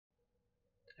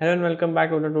Hello and welcome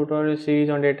back to the tutorial series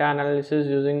on data analysis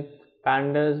using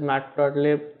Pandas,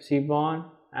 Matplotlib, Seaborn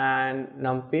and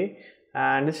NumPy.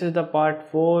 And this is the part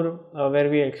 4 where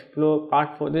we explore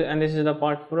part 4 and this is the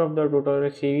part 4 of the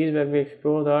tutorial series where we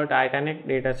explore the Titanic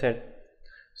dataset.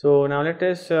 So now let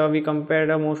us we compared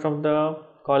most of the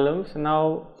columns.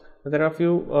 Now there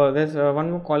are there's one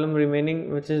more column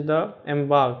remaining, which is the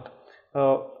embarked,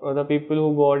 the people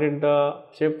who boarded the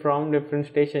ship from different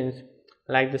stations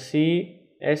like the C,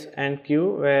 S and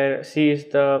Q, where C is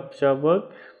the Cherbourg,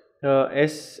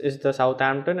 S is the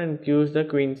Southampton and Q is the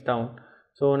Queenstown.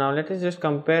 So now let us just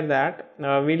compare that.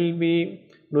 We'll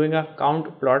be doing a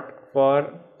count plot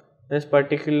for this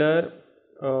particular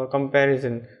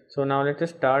comparison. So now let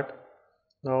us start.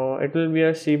 It will be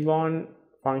a Seaborn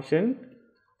function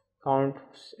count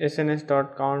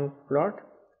sns.countplot,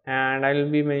 and I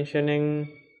will be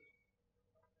mentioning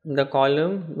the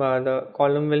column. The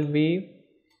column will be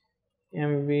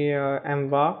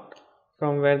embarked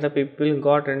from where the people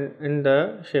got in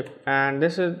the ship, and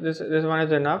this one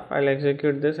is enough. I'll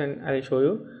execute this and I'll show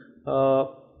you.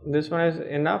 This one is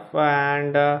enough,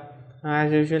 and as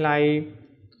usual I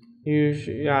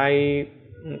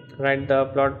write the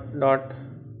plot dot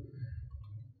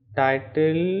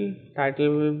title. Title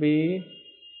will be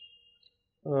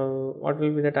what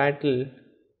will be the title?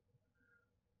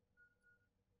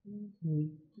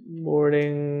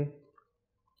 Boarding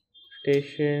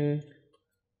station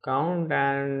count,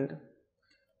 and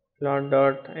plot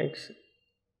dot x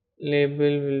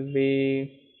label will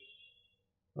be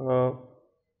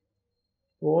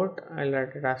port. I'll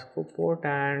write it as port,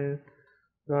 and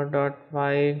plot dot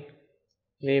y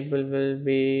label will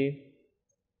be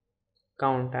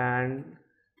count, and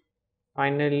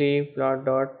finally plot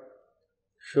dot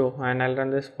show. And I'll run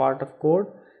this part of code,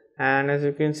 and as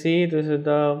you can see, this is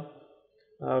the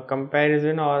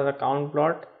comparison or the count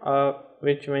plot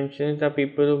which mentions the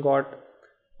people who got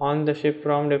on the ship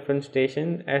from different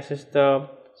stations. S is the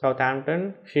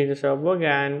Southampton, C is the Cherbourg,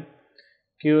 and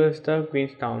Q is the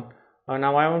Queenstown.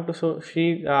 Now I want to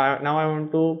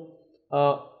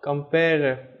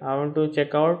compare. I want to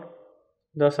check out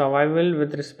the survival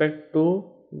with respect to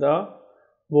the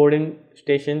boarding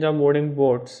stations or boarding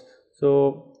boats.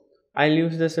 So I'll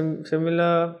use the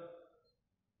similar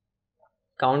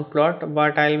count plot,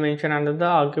 but I'll mention another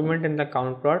argument in the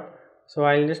count plot. So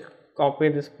I'll just copy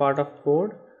this part of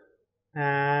code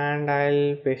and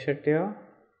I'll paste it here.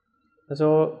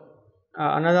 So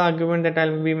another argument that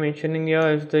I'll be mentioning here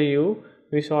is the U.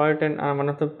 We saw it in one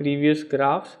of the previous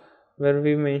graphs where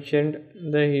we mentioned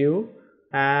the U,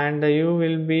 and the U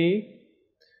will be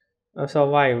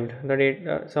survived, the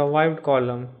data survived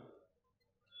column,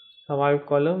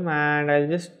 and I'll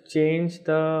just change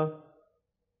the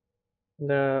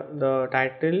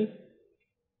title,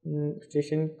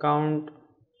 station count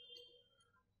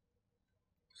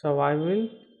survival,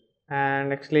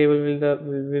 and X label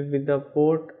will be the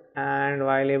port, and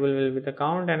Y label will be the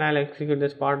count, and I'll execute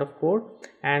this part of code,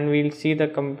 and we'll see the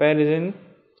comparison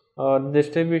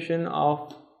distribution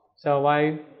of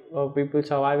people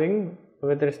surviving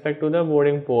with respect to the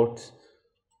boarding ports.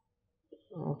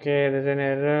 Okay, there's an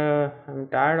error. I'm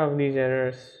tired of these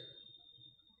errors.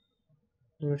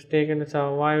 Mistake in the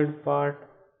survived part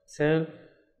itself,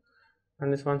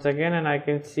 and this once again, and I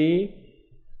can see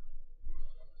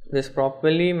this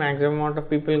properly. Maximum amount of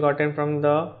people got in from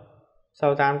the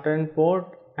Southampton port,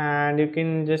 and you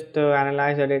can just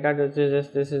analyze the data.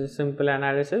 This is a simple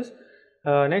analysis.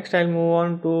 Next I'll move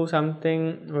on to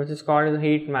something which is called the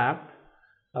heat map.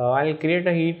 I'll create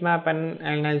a heat map, and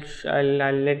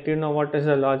I'll let you know what is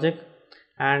the logic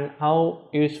and how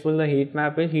useful the heat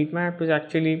map is. Heat map is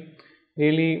actually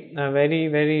really a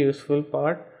very useful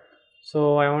part.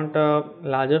 So I want a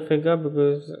larger figure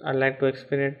because I'd like to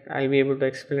explain it. I'll be able to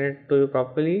explain it to you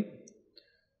properly.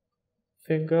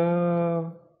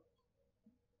 Figure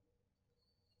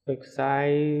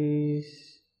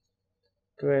size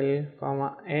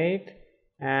 12,8,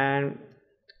 and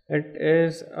it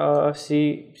is a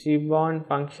Seaborn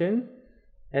function,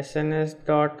 sns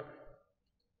dot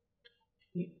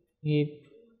heat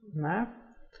map,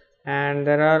 and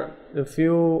there are a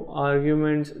few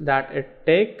arguments that it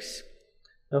takes.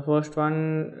 The first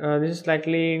one, this is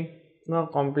slightly more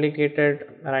complicated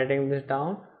writing this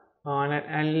down,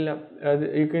 and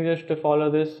you can just follow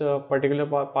this particular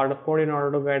part of code in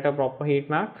order to get a proper heat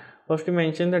map. First, we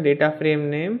mention the data frame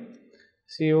name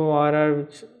CORR,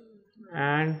 which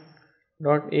and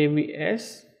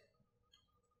 .abs,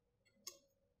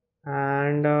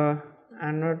 and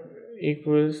not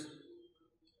equals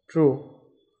true.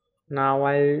 Now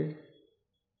I'll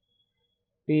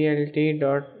plt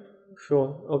dot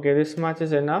show. Okay, this much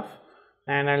is enough.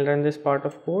 and I'll run this part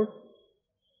of code.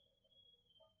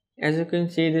 As you can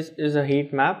see, this is a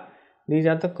heat map. These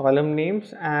are the column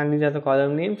names and these are the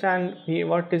column names. And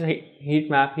what is heat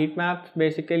map? Heat maps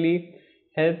basically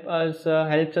helps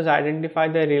us identify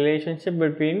the relationship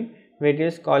between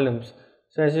various columns.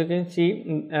 So as you can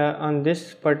see on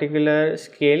this particular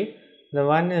scale, the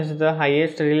one is the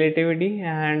highest relativity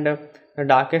and the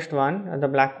darkest one, the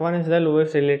black one, is the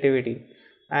lowest relativity.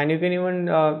 And you can even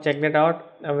check that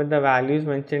out with the values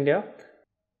mentioned here.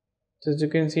 So as you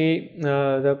can see,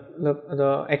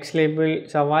 the X label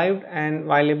survived and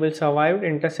Y label survived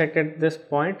intersected at this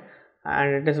point,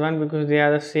 and it is 1 because they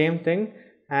are the same thing.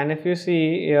 And if you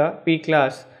see here P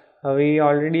class, we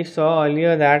already saw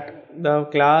earlier that the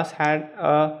class had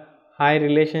a high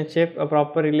relationship, a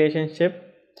proper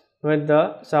relationship with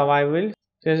the survival.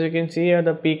 So as you can see here,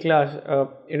 the P class,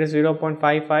 it is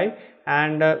 0.55,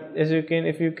 and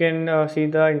if you can see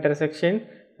the intersection,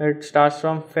 it starts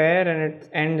from fair and it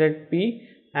ends at P.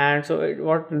 And so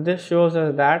what this shows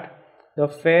us that the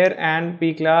fair and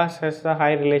P class has a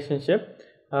high relationship.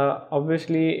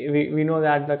 Obviously we know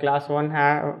that the class 1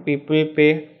 people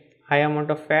pay high amount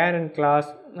of fair, and class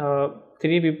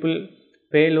 3 people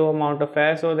pay low amount of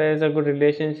fair, so there is a good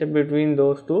relationship between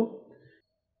those two.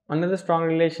 Another strong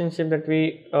relationship that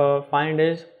we find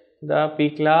is the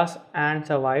P class and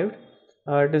survived.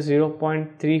 It is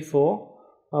 0.34.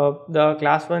 The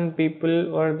class 1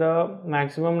 people were the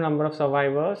maximum number of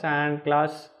survivors, and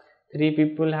class 3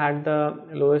 people had the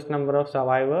lowest number of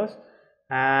survivors,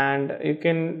 and you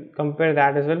can compare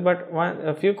that as well. But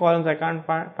a few columns, I can't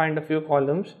find a few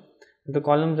columns. The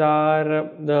columns are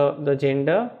the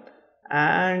gender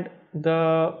and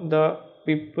the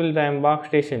people, the embark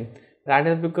station. That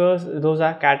is because those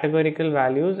are categorical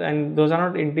values, and those are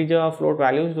not integer or float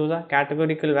values, those are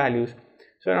categorical values.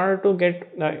 So in order to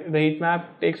get the heat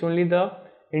map takes only the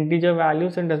integer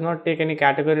values and does not take any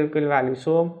categorical values.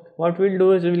 So what we'll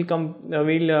do is we'll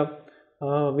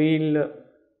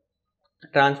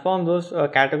transform those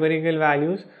categorical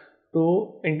values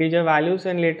to integer values,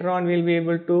 and later on we'll be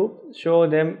able to show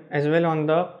them as well on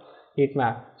the heat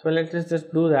map. So let's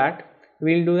just do that.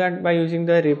 We'll do that by using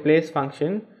the replace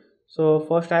function. So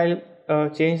first I'll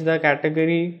change the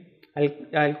category.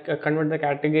 I'll convert the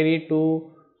category to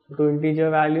integer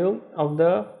value of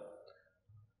the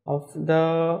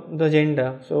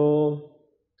gender. So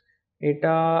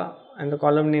data, and the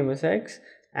column name is X,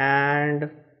 and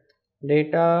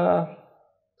data,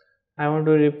 I want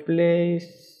to replace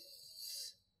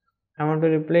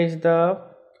the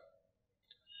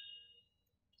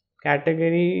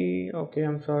category. Okay,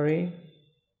 I'm sorry.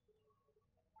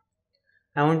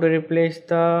 I want to replace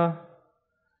the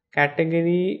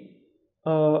category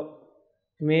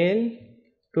male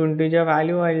to integer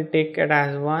value. I'll take it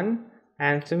as 1,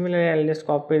 and similarly I'll just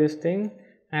copy this thing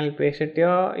and I'll paste it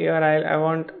here. Here I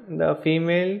want the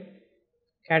female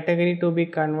category to be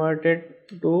converted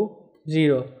to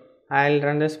 0. I'll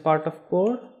run this part of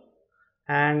code.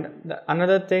 And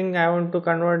another thing, I want to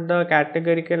convert the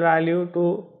categorical value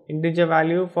to integer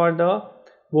value for the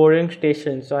boarding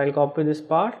station. So I'll copy this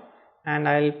part and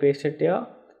I'll paste it here,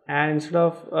 and instead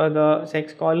of the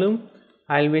sex column,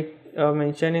 I'll be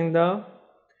mentioning the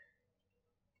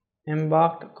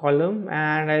embarked column,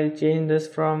 and I'll change this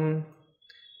from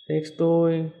sex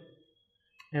to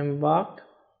embarked.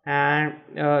 And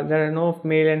there are no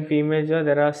male and females here,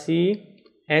 there are C,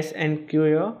 S and Q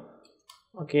here.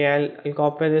 Okay, I'll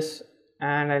copy this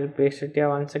and I'll paste it here.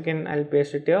 Once again I'll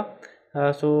paste it here.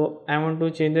 So I want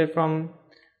to change it from,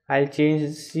 I'll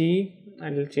change C,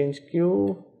 I'll change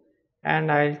Q,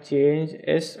 and I'll change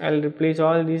S. I'll replace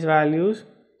all these values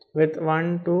with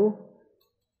 1, 2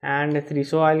 and 3.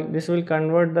 So this will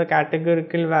convert the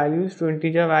categorical values to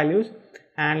integer values,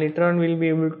 and later on we'll be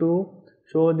able to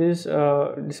show this,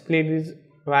 display these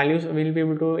values. We'll be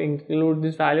able to include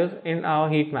these values in our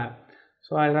heat map.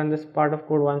 So I'll run this part of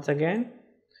code once again,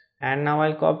 and now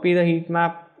I'll copy the heat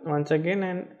map once again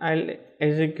and I'll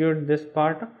execute this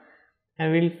part,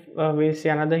 and we'll see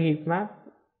another heat map.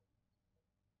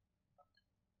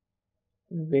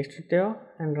 Paste it here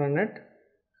and run it.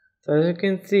 So as you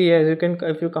can see,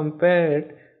 if you compare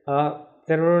it,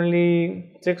 there were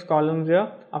only 6 columns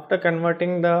here. After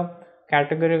converting the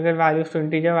categorical values to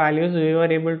integer values, we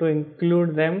were able to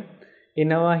include them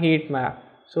in our heat map.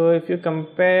 So if you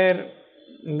compare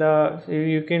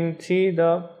you can see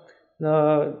the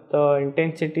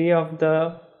intensity of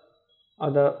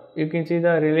you can see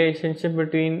the relationship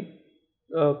between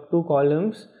two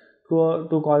columns.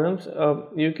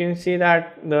 You can see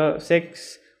that the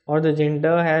sex or the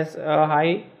gender has a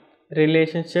high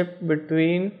relationship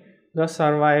between the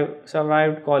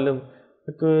survived column.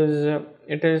 because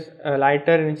it is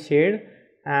lighter in shade,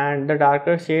 and the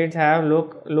darker shades have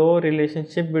low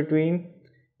relationship between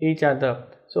each other.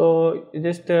 So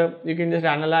just you can just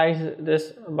analyze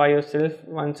this by yourself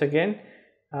once again.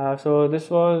 So this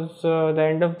was the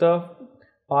end of the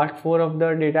part 4 of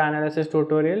the data analysis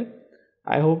tutorial.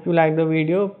 I hope you like the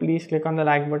video. Please click on the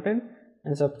like button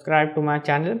and subscribe to my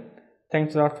channel.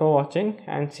 Thanks a lot for watching,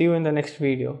 and see you in the next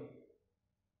video.